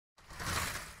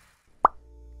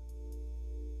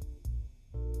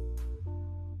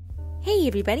Hey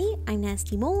everybody, I'm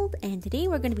Nastymold, and today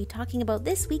we're going to be talking about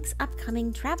this week's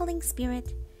upcoming traveling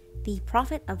spirit, the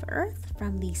Prophet of Earth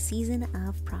from the Season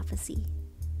of Prophecy.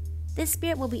 This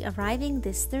spirit will be arriving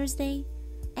this Thursday,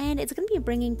 and it's going to be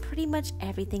bringing pretty much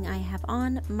everything I have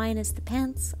on, minus the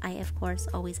pants. I, of course,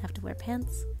 always have to wear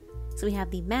pants. So we have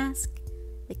the mask,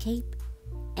 the cape,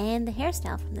 and the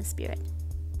hairstyle from the spirit.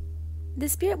 The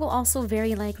spirit will also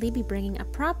very likely be bringing a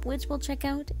prop, which we'll check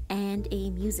out, and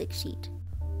a music sheet.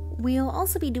 We'll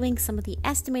also be doing some of the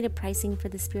estimated pricing for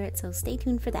the spirit, so stay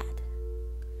tuned for that.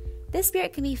 This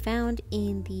spirit can be found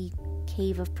in the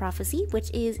Cave of Prophecy, which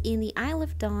is in the Isle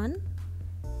of Dawn,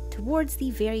 towards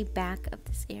the very back of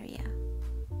this area.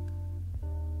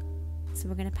 So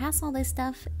we're going to pass all this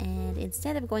stuff, and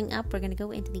instead of going up, we're going to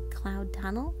go into the cloud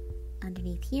tunnel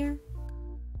underneath here.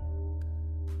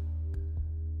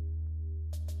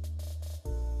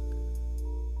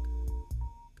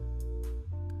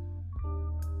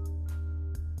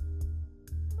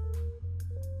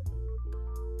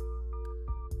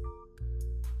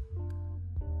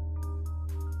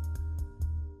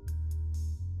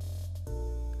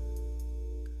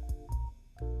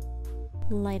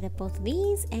 Light up both of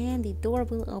these and the door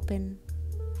will open.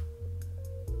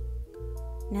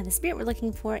 Now the spirit we're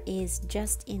looking for is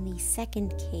just in the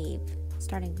second cave,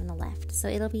 starting from the left. So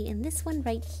it'll be in this one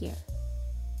right here.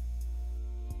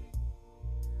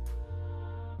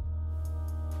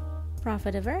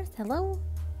 Prophet of Earth, hello.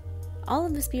 All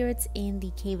of the spirits in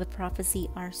the Cave of Prophecy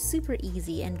are super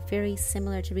easy and very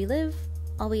similar to relive.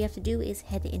 All we have to do is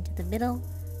head into the middle,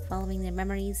 following their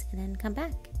memories, and then come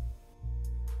back.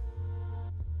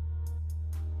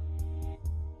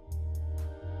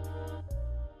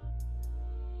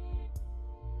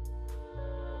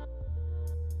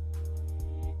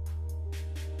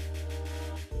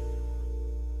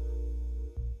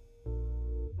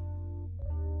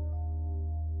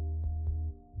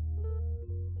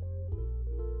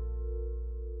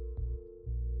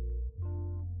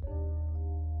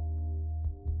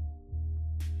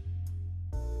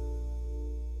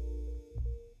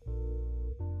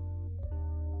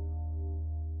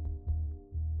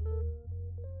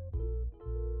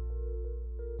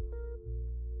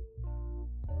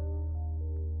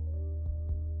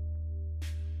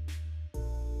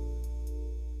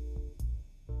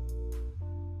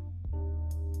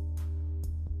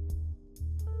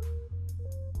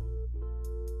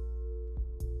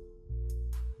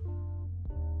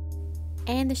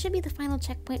 And this should be the final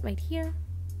checkpoint right here.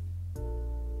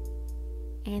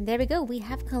 And there we go, we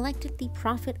have collected the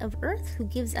Prophet of Earth, who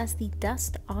gives us the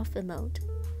Dust Off emote.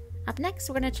 Up next,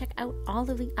 we're going to check out all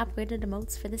of the upgraded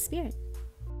emotes for the spirit.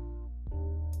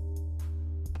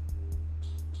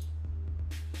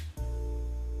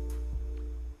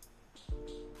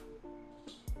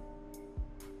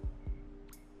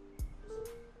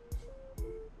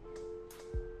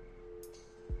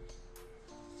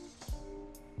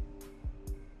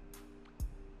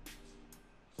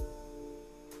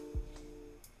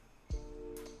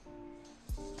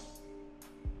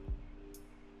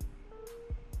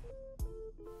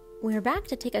 We're back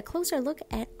to take a closer look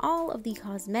at all of the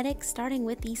cosmetics, starting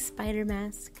with the spider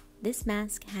mask. This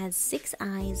mask has 6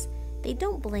 eyes. They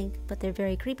don't blink, but they're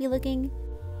very creepy looking.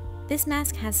 This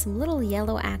mask has some little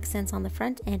yellow accents on the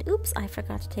front, and oops, I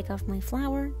forgot to take off my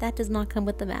flower. That does not come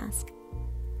with the mask.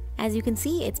 As you can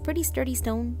see, it's pretty sturdy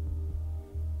stone,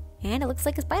 and it looks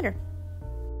like a spider.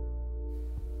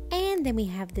 And then we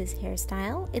have this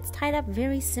hairstyle. It's tied up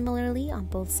very similarly on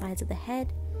both sides of the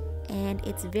head, and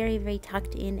it's very, very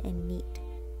tucked in and neat.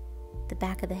 The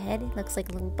back of the head looks like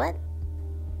a little butt.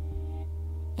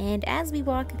 And as we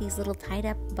walk, these little tied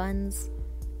up buns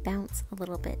bounce a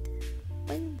little bit.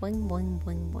 Boing, boing, boing,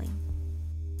 boing, boing.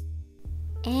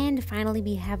 And finally,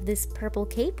 we have this purple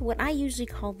cape, what I usually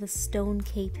call the stone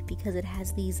cape, because it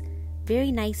has these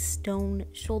very nice stone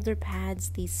shoulder pads,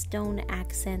 these stone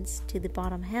accents to the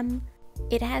bottom hem.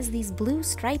 It has these blue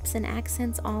stripes and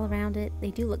accents all around it.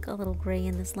 They do look a little gray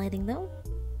in this lighting though.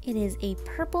 It is a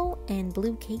purple and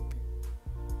blue cape,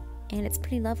 and it's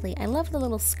pretty lovely. I love the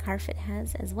little scarf it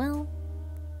has as well.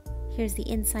 Here's the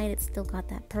inside, it's still got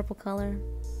that purple color.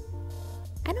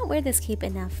 I don't wear this cape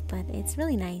enough, but it's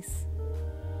really nice.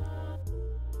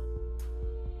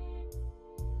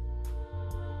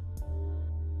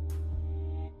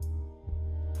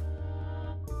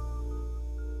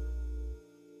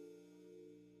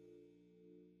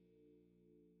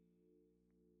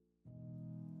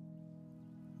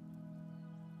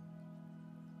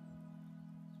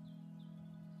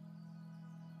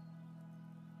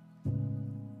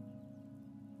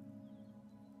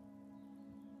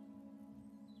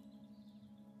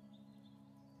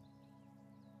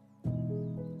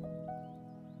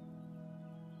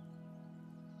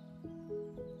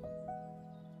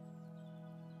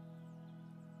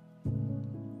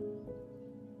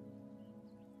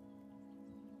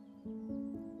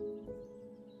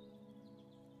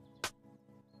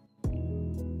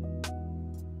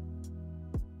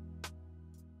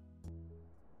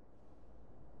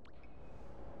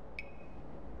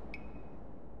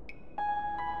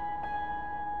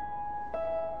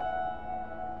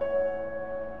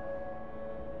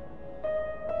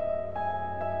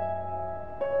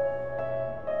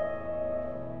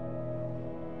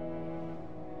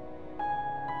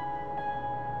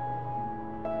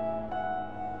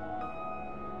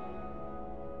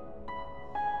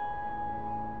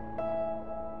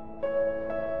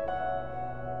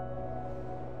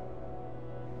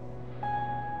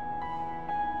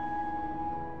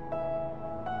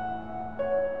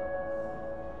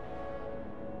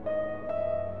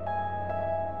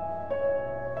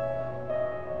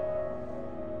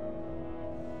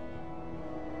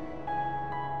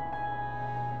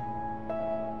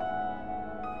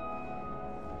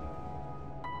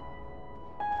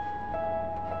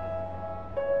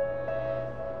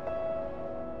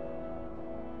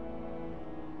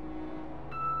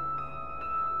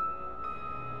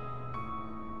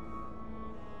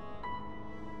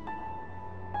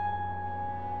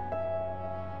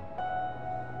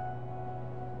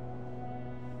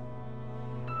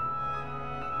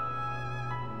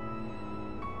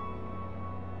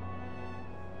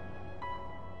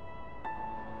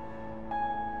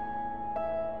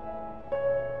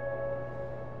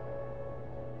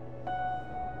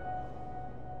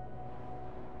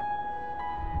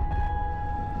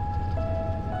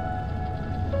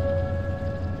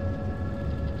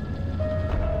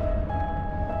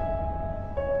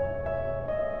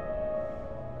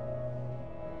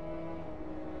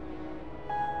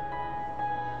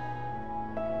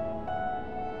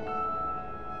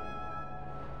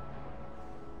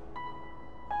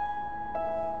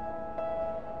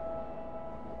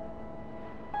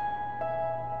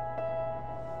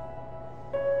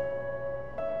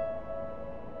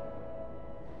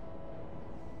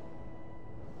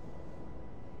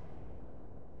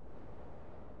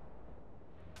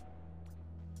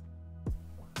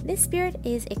 This spirit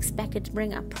is expected to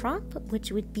bring a prop, which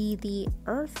would be the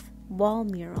earth wall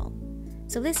mural.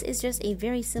 So this is just a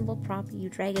very simple prop. You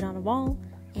drag it on a wall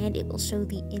and it will show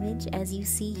the image as you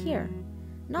see here.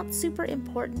 Not super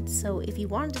important, so if you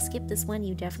wanted to skip this one,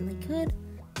 you definitely could.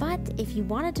 But if you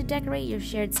wanted to decorate your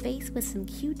shared space with some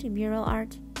cute mural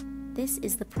art, this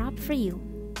is the prop for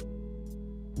you.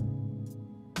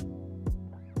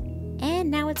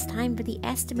 And now it's time for the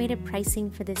estimated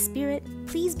pricing for this spirit.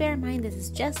 Please bear in mind this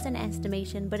is just an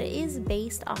estimation, but it is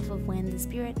based off of when the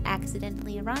spirit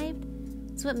accidentally arrived,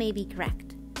 so it may be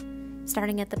correct.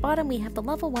 Starting at the bottom, we have the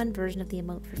level 1 version of the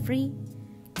emote for free.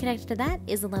 Connected to that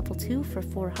is the level 2 for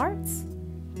 4 hearts.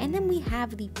 And then we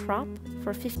have the prop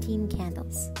for 15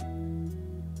 candles.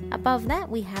 Above that,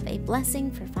 we have a blessing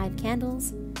for 5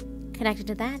 candles. Connected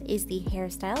to that is the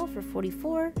hairstyle for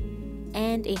 44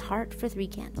 and a heart for 3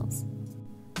 candles.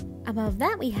 Above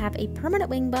that, we have a permanent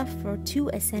wing buff for 2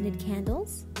 ascended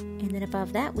candles. And then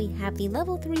above that, we have the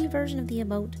level 3 version of the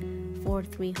emote for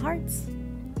 3 hearts.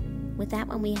 With that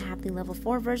one, we have the level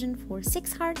 4 version for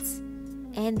 6 hearts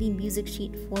and the music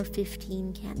sheet for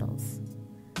 15 candles.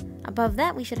 Above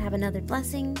that, we should have another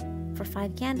blessing for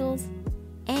 5 candles.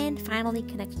 And finally,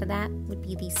 connected to that would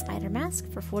be the spider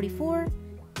mask for 44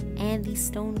 and the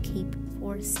stone cape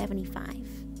for 75.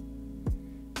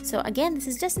 So again, this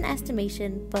is just an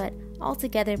estimation, but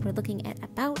altogether we're looking at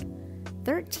about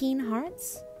 13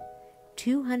 hearts,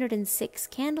 206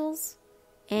 candles,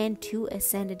 and 2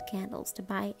 ascended candles to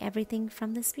buy everything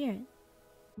from the spirit.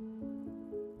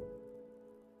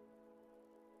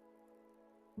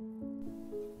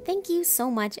 Thank you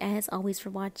so much as always for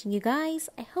watching, you guys.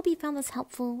 I hope you found this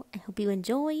helpful. I hope you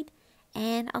enjoyed,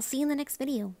 and I'll see you in the next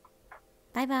video.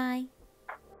 Bye bye.